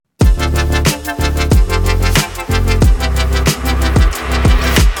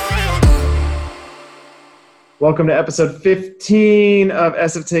Welcome to episode 15 of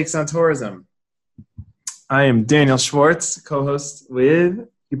SF Takes on Tourism. I am Daniel Schwartz, co-host with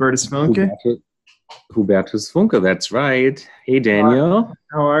Hubertus Funke. Hubertus Funke, that's right. Hey, Daniel.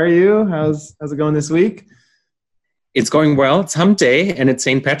 How are you? How's it going this week? It's going well. It's Hump Day, and it's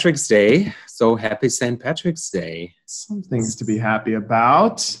St. Patrick's Day. So happy St. Patrick's Day. Some things to be happy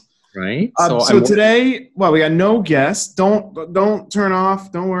about. Right. So today, we got no guests. Don't turn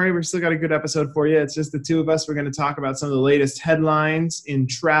off. Don't worry. We've still got a good episode for you. It's just the two of us. We're going to talk about some of the latest headlines in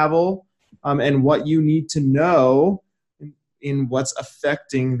travel and what you need to know in what's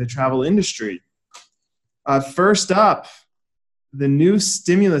affecting the travel industry. First up, the new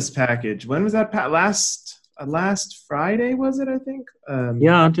stimulus package. When was that? Last Friday, was it, I think?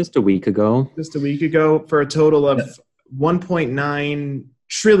 Just a week ago. Just a week ago for a total of $1.9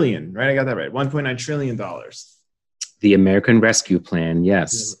 trillion, right? I got that right. $1.9 trillion. The American Rescue Plan,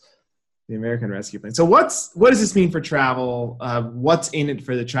 yes. The American Rescue Plan. So what does this mean for travel? What's in it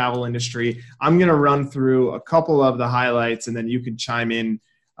for the travel industry? I'm going to run through a couple of the highlights, and then you can chime in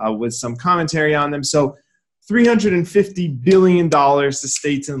with some commentary on them. So $350 billion to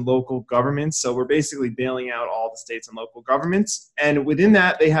states and local governments. So we're basically bailing out all the states and local governments. And within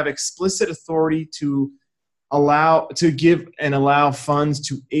that, they have explicit authority to allow funds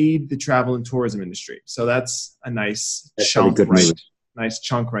to aid the travel and tourism industry. So that's a nice chunk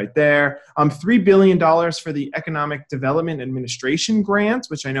right there. $3 billion for the Economic Development Administration grant,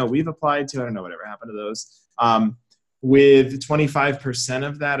 which I know we've applied to. I don't know whatever happened to those. With 25%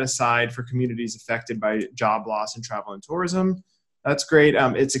 of that aside for communities affected by job loss in travel and tourism. That's great.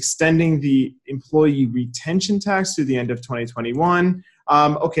 It's extending the employee retention tax through the end of 2021.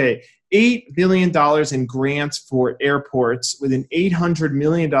 $8 billion in grants for airports with an $800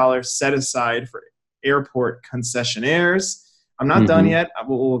 million set aside for airport concessionaires. I'm not done yet.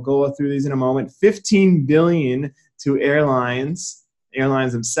 We'll go through these in a moment. $15 billion to airlines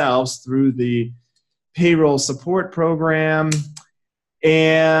themselves through the payroll support program.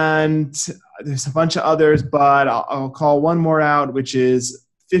 And there's a bunch of others, but I'll call one more out, which is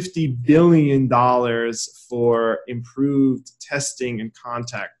 $50 billion for improved testing and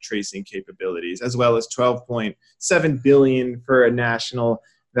contact tracing capabilities, as well as $12.7 billion for a national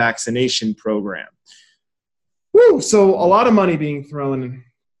vaccination program. Woo! So a lot of money being thrown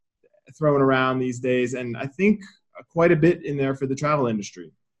around these days, and I think quite a bit in there for the travel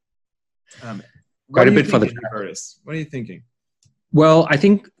industry. Quite a bit for the Curtis. What are you thinking? Well, I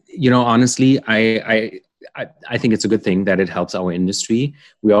think, honestly, I think it's a good thing that it helps our industry.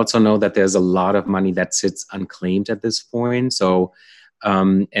 We also know that there's a lot of money that sits unclaimed at this point. So,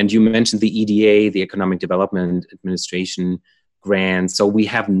 and you mentioned the EDA, the Economic Development Administration grant. So we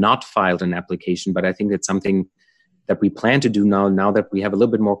have not filed an application, but I think it's something that we plan to do now that we have a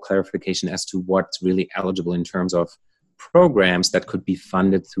little bit more clarification as to what's really eligible in terms of programs that could be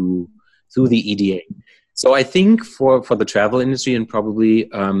funded through the EDA. So I think for the travel industry and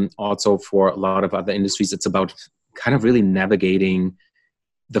probably also for a lot of other industries, it's about kind of really navigating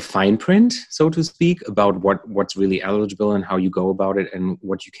the fine print, so to speak, about what's really eligible and how you go about it and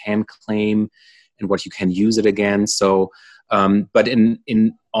what you can claim and what you can use it against. So, but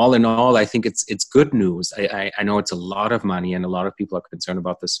in all, I think it's good news. I know it's a lot of money and a lot of people are concerned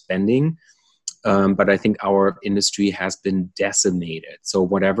about the spending, but I think our industry has been decimated. So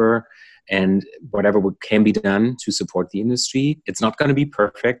whatever can be done to support the industry. It's not going to be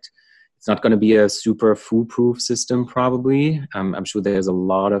perfect. It's not going to be a super foolproof system, probably. I'm sure there's a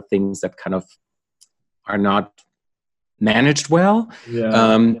lot of things that kind of are not managed well. Yeah.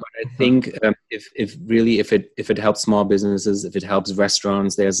 But I think if it helps small businesses, if it helps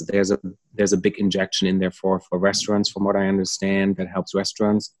restaurants, there's a big injection in there for restaurants, from what I understand, that helps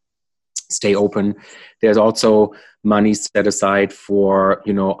restaurants stay open. There's also money set aside for,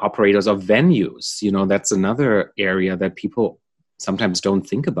 operators of venues. That's another area that people sometimes don't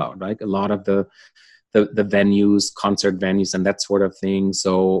think about, right? A lot of the venues, concert venues and that sort of thing.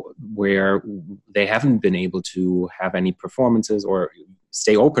 So where they haven't been able to have any performances or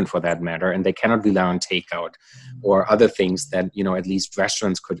stay open for that matter, and they cannot rely on takeout or other things that, at least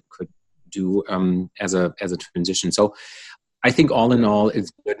restaurants could do as a transition. So I think all in all,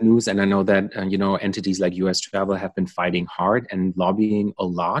 it's good news. And I know that, entities like US Travel have been fighting hard and lobbying a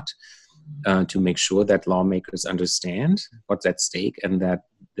lot to make sure that lawmakers understand what's at stake and that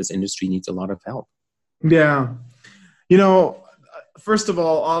this industry needs a lot of help. Yeah. First of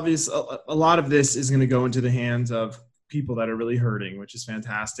all, obviously, a lot of this is going to go into the hands of people that are really hurting, which is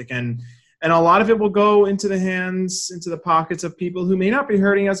fantastic. And a lot of it will go into the pockets of people who may not be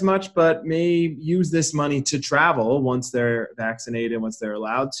hurting as much, but may use this money to travel once they're vaccinated, once they're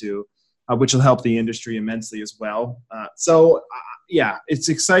allowed to. which will help the industry immensely as well. Yeah, it's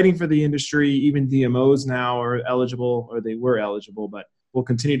exciting for the industry. Even DMOs now are eligible, or they were eligible, but will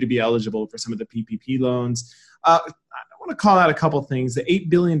continue to be eligible for some of the PPP loans. I want to call out a couple things. The $8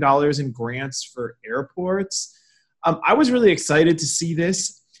 billion in grants for airports. I was really excited to see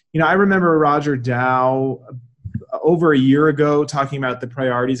this. I remember Roger Dow over a year ago talking about the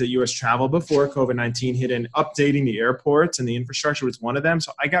priorities of U.S. travel before COVID-19 hit, and updating the airports and the infrastructure was one of them.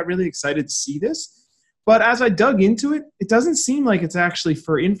 So I got really excited to see this. But as I dug into it, it doesn't seem like it's actually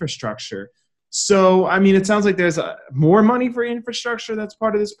for infrastructure. So, it sounds like there's more money for infrastructure that's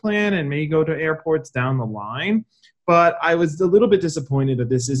part of this plan and may go to airports down the line. But I was a little bit disappointed that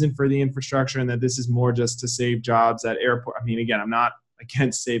this isn't for the infrastructure and that this is more just to save jobs at airport. Again, I'm not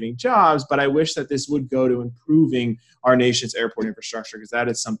against saving jobs, but I wish that this would go to improving our nation's airport infrastructure, because that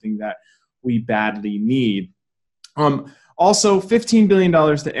is something that we badly need. Also, $15 billion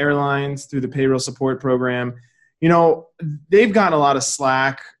to airlines through the payroll support program. They've gotten a lot of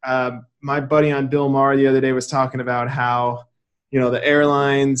slack. My buddy on Bill Maher the other day was talking about how, the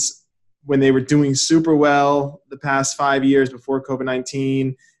airlines, when they were doing super well the past 5 years before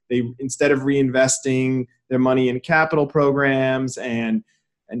COVID-19, they, instead of reinvesting their money in capital programs and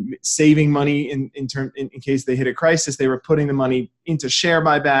saving money in case they hit a crisis, they were putting the money into share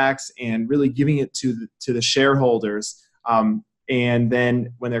buybacks and really giving it to the shareholders. And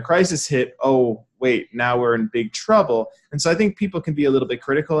then when their crisis hit, oh, wait, now we're in big trouble. And so I think people can be a little bit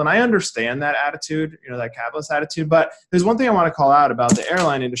critical. And I understand that attitude, that capitalist attitude. But there's one thing I want to call out about the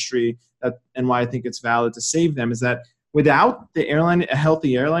airline industry and why I think it's valid to save them is that without a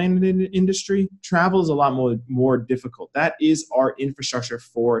healthy airline industry, travel is a lot more difficult. That is our infrastructure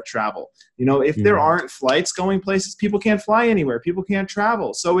for travel. If there aren't flights going places, people can't fly anywhere. People can't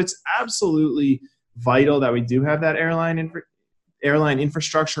travel. So it's absolutely vital that we do have that airline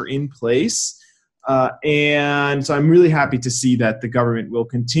infrastructure in place. And so I'm really happy to see that the government will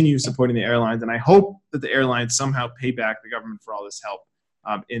continue supporting the airlines. And I hope that the airlines somehow pay back the government for all this help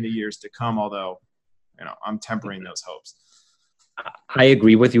in the years to come, although I'm tempering those hopes. I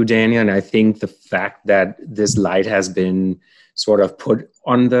agree with you, Daniel. And I think the fact that this light has been sort of put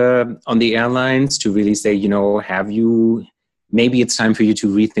on the airlines to really say, maybe it's time for you to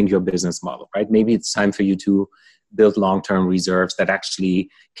rethink your business model, right? Maybe it's time for you to build long-term reserves that actually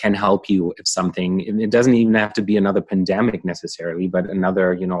can help you if something, it doesn't even have to be another pandemic necessarily, but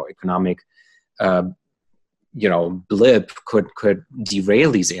another, economic, blip could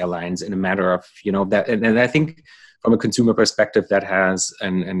derail these airlines in a matter of, that. And I think from a consumer perspective that has,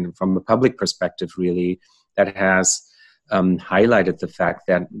 and from a public perspective really, that has highlighted the fact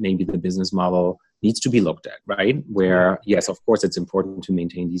that maybe the business model needs to be looked at, right? Where, yes, of course, it's important to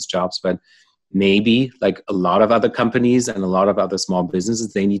maintain these jobs, but maybe like a lot of other companies and a lot of other small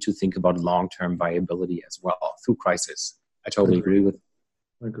businesses, they need to think about long-term viability as well through crisis. I totally agree with.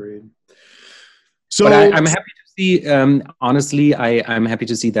 Agreed. So but I'm happy to see, honestly, I'm happy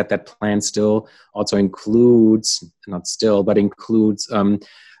to see that plan still also includes, includes a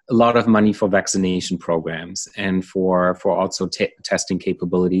lot of money for vaccination programs and for also testing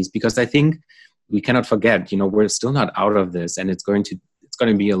capabilities, because I think we cannot forget, we're still not out of this, and it's going to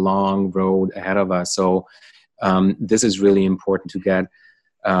be a long road ahead of us. So this is really important to get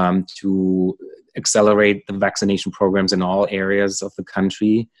to accelerate the vaccination programs in all areas of the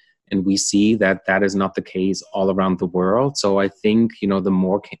country. And we see that is not the case all around the world. So I think, the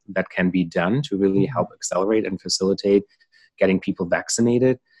more that can be done to really help accelerate and facilitate getting people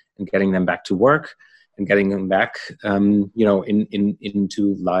vaccinated and getting them back to work and getting them back,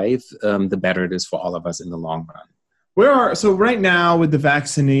 into life, the better it is for all of us in the long run. So right now with the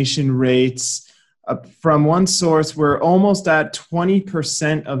vaccination rates, from one source, we're almost at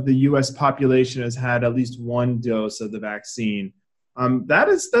 20% of the U.S. population has had at least one dose of the vaccine.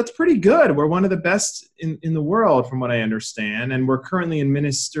 That's pretty good. We're one of the best in the world, from what I understand, and we're currently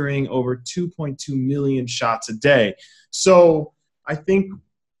administering over 2.2 million shots a day. So I think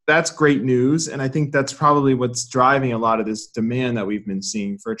that's great news, and I think that's probably what's driving a lot of this demand that we've been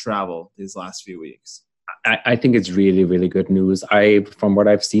seeing for travel these last few weeks. I think it's really, really good news. From what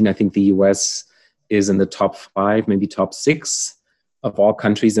I've seen, I think the U.S. is in the top 5, maybe top 6 of all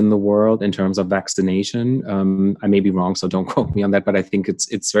countries in the world in terms of vaccination. I may be wrong, so don't quote me on that, but I think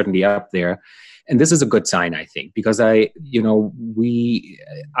it's certainly up there. And this is a good sign, I think, because this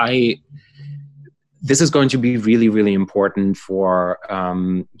is going to be really, really important for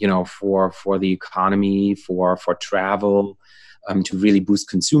the economy, for travel, to really boost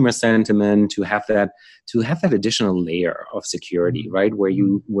consumer sentiment, to have that additional layer of security, right? Where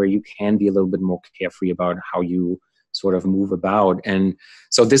you can be a little bit more carefree about how you sort of move about. And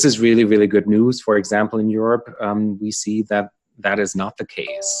so this is really, really good news. For example, in Europe, we see that that is not the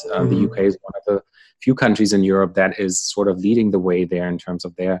case. The UK is one of the few countries in Europe that is sort of leading the way there in terms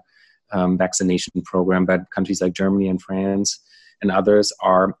of their vaccination program, but countries like Germany and France and others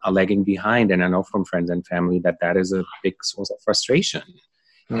are lagging behind. And I know from friends and family that that is a big source of frustration.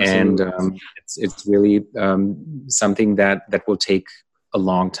 Absolutely. And it's really something that will take a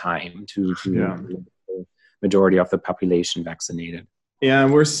long time to the majority of the population vaccinated. Yeah,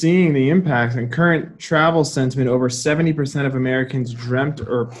 and we're seeing the impact in current travel sentiment. Over 70% of Americans dreamt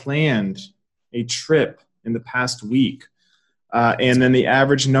or planned a trip in the past week. And then the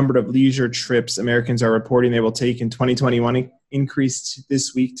average number of leisure trips Americans are reporting they will take in 2021 increased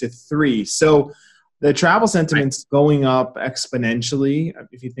this week to 3. So the travel sentiment's going up exponentially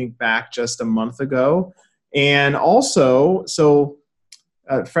if you think back just a month ago. And also,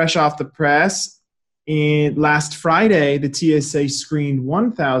 fresh off the press, last Friday, the TSA screened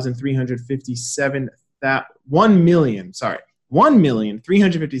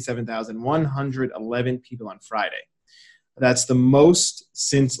 1,357,111 people on Friday. That's the most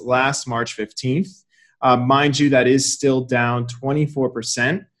since last March 15th. Mind you, that is still down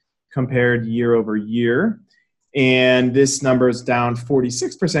 24% compared year over year. And this number is down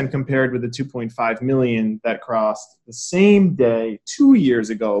 46% compared with the 2.5 million that crossed the same day 2 years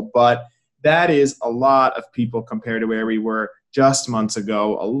ago. But that is a lot of people compared to where we were just months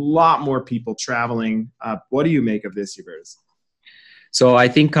ago. A lot more people traveling. What do you make of this, Yves? So I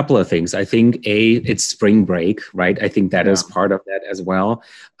think a couple of things. I think it's spring break, right? I think that is part of that as well.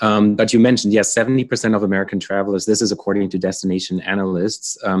 But you mentioned, yes, 70% of American travelers, this is according to destination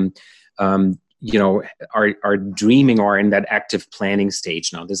analysts, are dreaming or in that active planning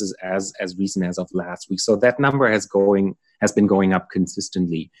stage now. This is as recent as of last week. So that number has been going up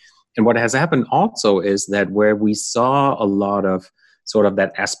consistently. And what has happened also is that where we saw a lot of sort of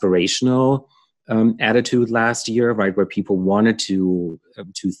that aspirational attitude last year, right, where people wanted to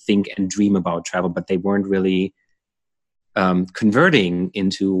think and dream about travel, but they weren't really converting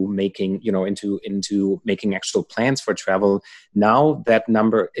into making making actual plans for travel. Now that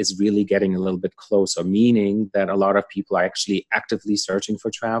number is really getting a little bit closer, meaning that a lot of people are actually actively searching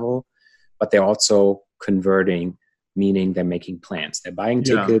for travel, but they're also converting, meaning they're making plans. They're buying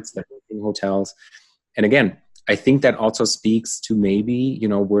tickets, they're booking hotels. And again, I think that also speaks to maybe,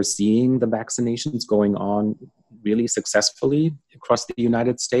 we're seeing the vaccinations going on really successfully across the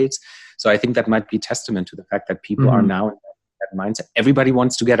United States. So I think that might be testament to the fact that people are now in that mindset. Everybody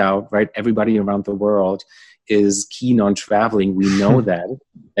wants to get out, right? Everybody around the world is keen on traveling. We know that.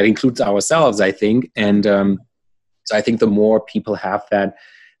 That includes ourselves, I think. And so I think the more people have that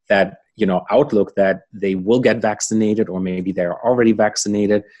outlook that they will get vaccinated, or maybe they're already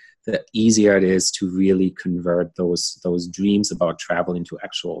vaccinated, the easier it is to really convert those dreams about travel into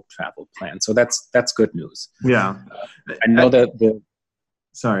actual travel plans. So that's good news. Yeah. I know that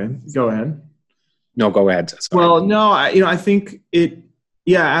Sorry, go ahead. No, go ahead. Sorry. Well, no, I think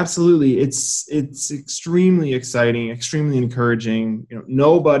absolutely. It's extremely exciting, extremely encouraging.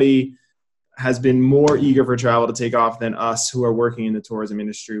 Nobody has been more eager for travel to take off than us who are working in the tourism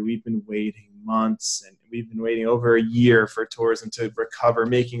industry. We've been waiting months, and we've been waiting over a year for tourism to recover,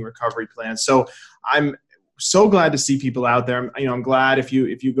 making recovery plans. So I'm so glad to see people out there. I'm glad if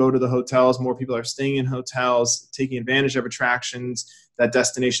you go to the hotels, more people are staying in hotels, taking advantage of attractions, that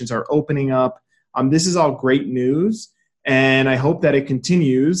destinations are opening up. This is all great news, and I hope that it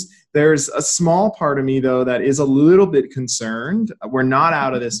continues. There's a small part of me, though, that is a little bit concerned. We're not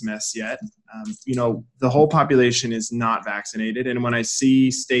out of this mess yet. The whole population is not vaccinated. And when I see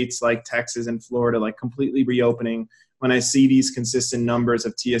states like Texas and Florida completely reopening, when I see these consistent numbers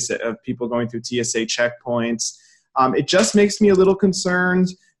of people going through TSA checkpoints, it just makes me a little concerned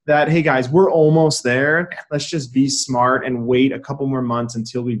that, hey guys, we're almost there. Let's just be smart and wait a couple more months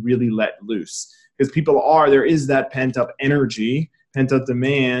until we really let loose. Because there is that pent-up energy, pent-up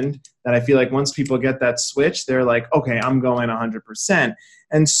demand that I feel like once people get that switch, they're like, okay, I'm going 100%.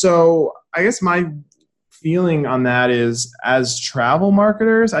 And so I guess my feeling on that is, as travel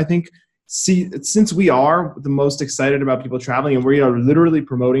marketers, I think, since we are the most excited about people traveling and we are literally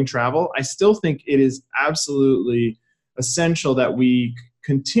promoting travel, I still think it is absolutely essential that we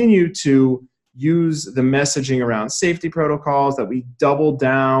continue to use the messaging around safety protocols, that we double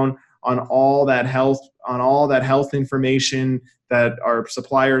down on all that health information that our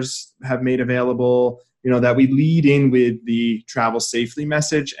suppliers have made available, that we lead in with the travel safely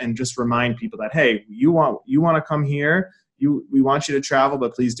message and just remind people that, hey, you want to come here, we want you to travel,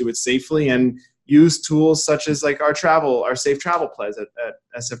 but please do it safely. And use tools such as like our safe travel plays at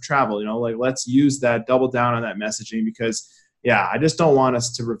SF Travel, you know, like let's use that, double down on that messaging, because yeah, I just don't want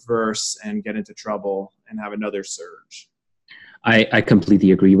us to reverse and get into trouble and have another surge. I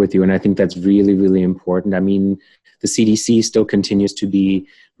completely agree with you. And I think that's really, really important. I mean, the CDC still continues to be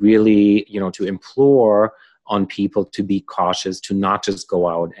really, you know, to implore on people to be cautious, to not just go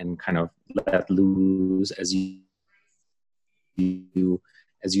out and kind of let loose, as you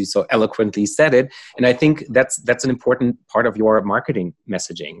so eloquently said it. And I think that's an important part of your marketing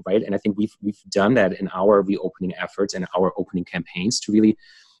messaging, right? And I think we've done that in our reopening efforts and our opening campaigns to really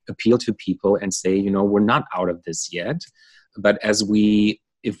appeal to people and say, you know, we're not out of this yet. But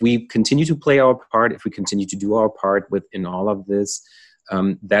if we continue to play our part, if we continue to do our part within all of this,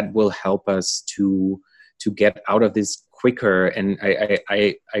 that will help us to get out of this quicker. And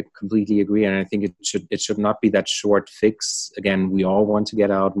I completely agree. And I think it should not be that short fix. Again, we all want to get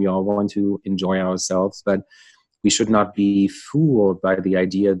out. We all want to enjoy ourselves, but we should not be fooled by the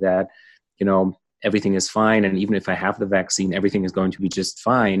idea that, you know, everything is fine. And even if I have the vaccine, everything is going to be just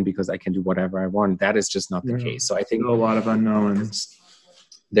fine because I can do whatever I want. That is just not the case. So I think a lot of unknowns.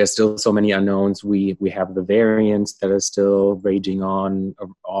 There's still so many unknowns. We have the variants that are still raging on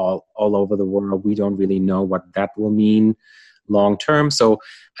all over the world. We don't really know what that will mean long term. So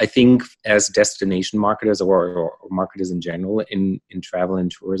I think as destination marketers or marketers in general in travel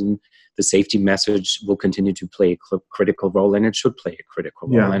and tourism, the safety message will continue to play a critical role, and it should play a critical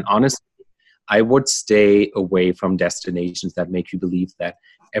role. Yeah. And honestly, I would stay away from destinations that make you believe that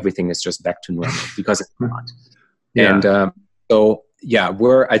everything is just back to normal, because it's not. Yeah. And so, yeah,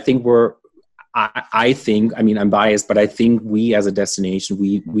 I think, I mean, I'm biased, but I think we as a destination,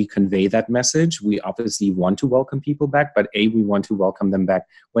 we convey that message. We obviously want to welcome people back, but we want to welcome them back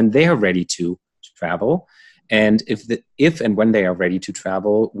when they are ready to travel. And if and when they are ready to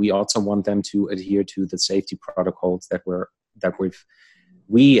travel, we also want them to adhere to the safety protocols that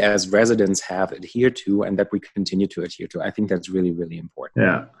we as residents have adhered to and that we continue to adhere to. I think that's really, really important.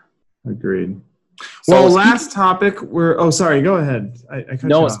 Yeah, agreed. So well, last topic, sorry, go ahead. I cut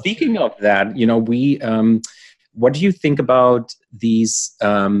you off. Speaking of that, you know, what do you think about these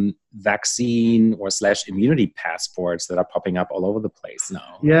vaccine or / immunity passports that are popping up all over the place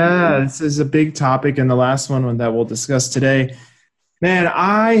now? Yeah, this is a big topic, and the last one that we'll discuss today. Man,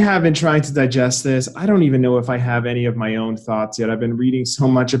 I have been trying to digest this. I don't even know if I have any of my own thoughts yet. I've been reading so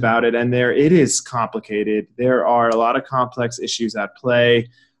much about it, and it is complicated. There are a lot of complex issues at play.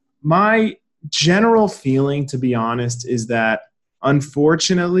 My general feeling, to be honest, is that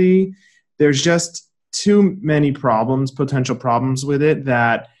unfortunately, there's just too many potential problems with it,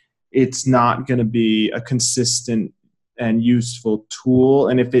 that it's not going to be a consistent and useful tool.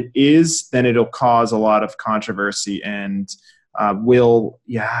 And if it is, then it'll cause a lot of controversy and I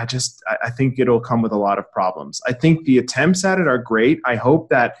think it'll come with a lot of problems. I think the attempts at it are great. I hope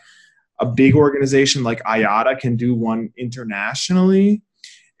that a big organization like IATA can do one internationally.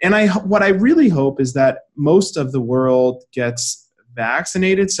 And what I really hope is that most of the world gets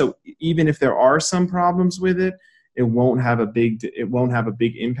vaccinated. So even if there are some problems with it, it won't have a big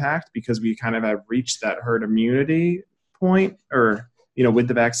impact, because we kind of have reached that herd immunity point, or, you know, with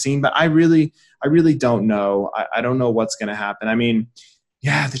the vaccine. But I really don't know. I don't know what's going to happen. I mean,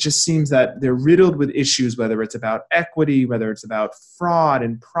 yeah, it just seems that they're riddled with issues, whether it's about equity, whether it's about fraud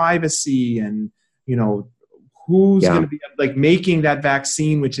and privacy, and, you know, who's going to be like making that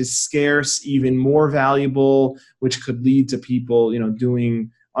vaccine, which is scarce, even more valuable, which could lead to people, you know,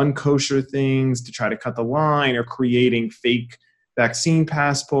 doing unkosher things to try to cut the line, or creating fake vaccine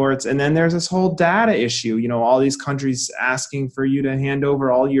passports. And then there's this whole data issue. You know, all these countries asking for you to hand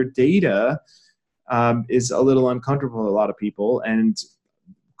over all your data is a little uncomfortable for a lot of people, and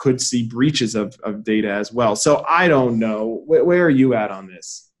could see breaches of data as well. So I don't know. Where are you at on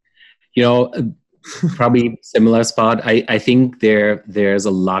this? You know, probably similar spot. I think there's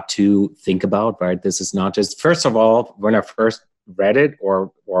a lot to think about, right? This is not just, first of all, when I first read it,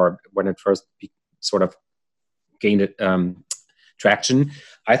 or when it first sort of gained traction,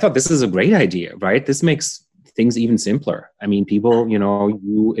 I thought this is a great idea, right? This makes things even simpler. I mean, people, you know,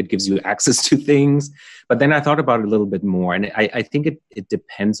 it gives you access to things. But then I thought about it a little bit more, and I think it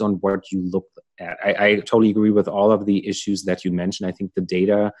depends on what you look at. I totally agree with all of the issues that you mentioned. I think the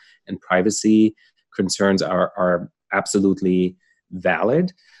data and privacy concerns are absolutely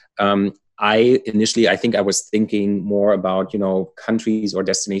valid. I think I was thinking more about, you know, countries or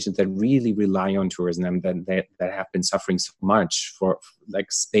destinations that really rely on tourism, that have been suffering so much, for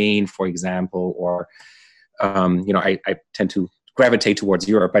like Spain, for example, or you know, I tend to gravitate towards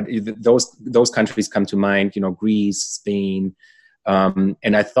Europe, but those countries come to mind, you know, Greece, Spain,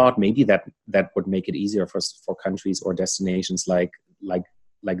 And I thought maybe that would make it easier for countries or destinations like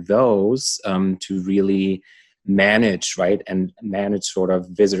those to really manage, right, and manage sort of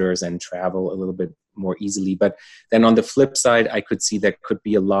visitors and travel a little bit more easily. But then on the flip side, I could see there could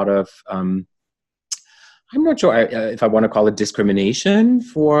be a lot of I'm not sure if I want to call it discrimination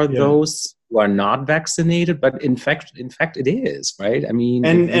for those who are not vaccinated, but in fact it is, right? I mean,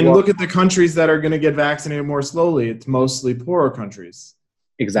 and look at the countries that are going to get vaccinated more slowly. It's mostly poorer countries.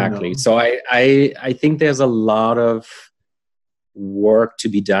 Exactly. You know? So I think there's a lot of work to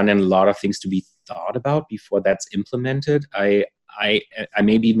be done and a lot of things to be thought about before that's implemented. I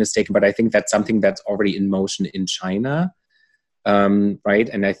may be mistaken, but I think that's something that's already in motion in China. Right,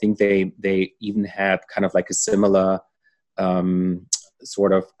 and I think they even had kind of like a similar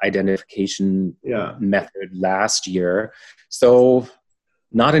sort of identification method last year. So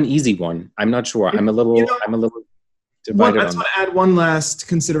not an easy one. I'm not sure. I'm a little divided. I just want to add one last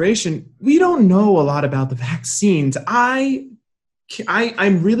consideration. We don't know a lot about the vaccines. I'm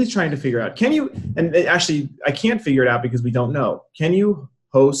really trying to figure out. Can you? And actually, I can't figure it out because we don't know. Can you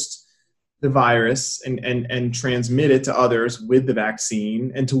host the virus and transmit it to others with the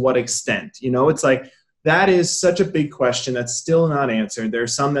vaccine, and to what extent? You know, it's like, that is such a big question that's still not answered.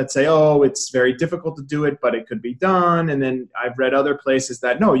 There's some that say, oh, it's very difficult to do it, but it could be done. And then I've read other places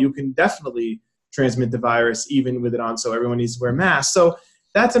that, no, you can definitely transmit the virus even with it on, so everyone needs to wear masks. So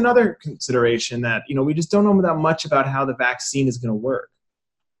that's another consideration, that, you know, we just don't know that much about how the vaccine is going to work.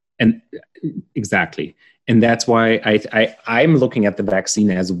 And exactly. And that's why I'm looking at the vaccine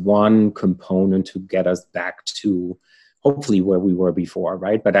as one component to get us back to hopefully where we were before,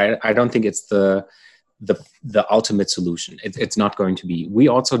 right? But I don't think it's the ultimate solution. It's not going to be. We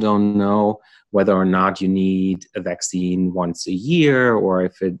also don't know whether or not you need a vaccine once a year, or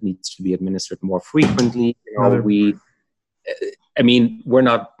if it needs to be administered more frequently. You know, I mean, we're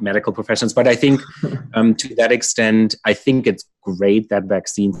not medical professionals, but I think to that extent, I think it's great that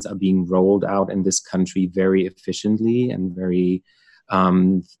vaccines are being rolled out in this country very efficiently and very,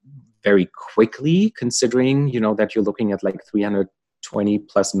 very quickly, considering, you know, that you're looking at like 320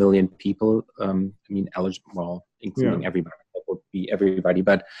 plus million people. I mean, eligible, well, including everybody. That would be everybody,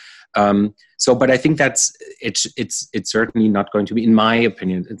 but but I think that's it's certainly not going to be, in my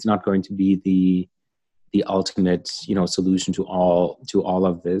opinion, it's not going to be the ultimate, you know, solution to all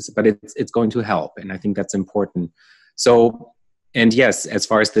of this, but it's going to help, and I think that's important. So, and yes, as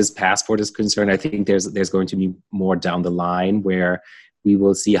far as this passport is concerned, I think there's going to be more down the line where we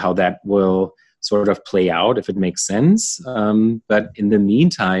will see how that will sort of play out, if it makes sense. But in the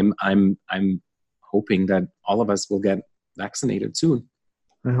meantime, I'm hoping that all of us will get vaccinated soon.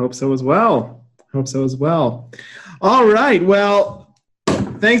 I hope so as well. All right. Well,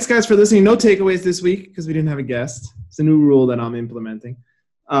 thanks, guys, for listening. No takeaways this week because we didn't have a guest. It's a new rule that I'm implementing.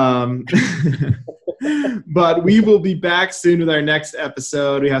 But we will be back soon with our next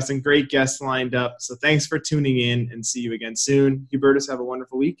episode. We have some great guests lined up. So thanks for tuning in, and see you again soon. Hubertus, have a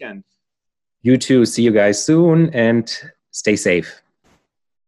wonderful weekend. You too. See you guys soon, and stay safe.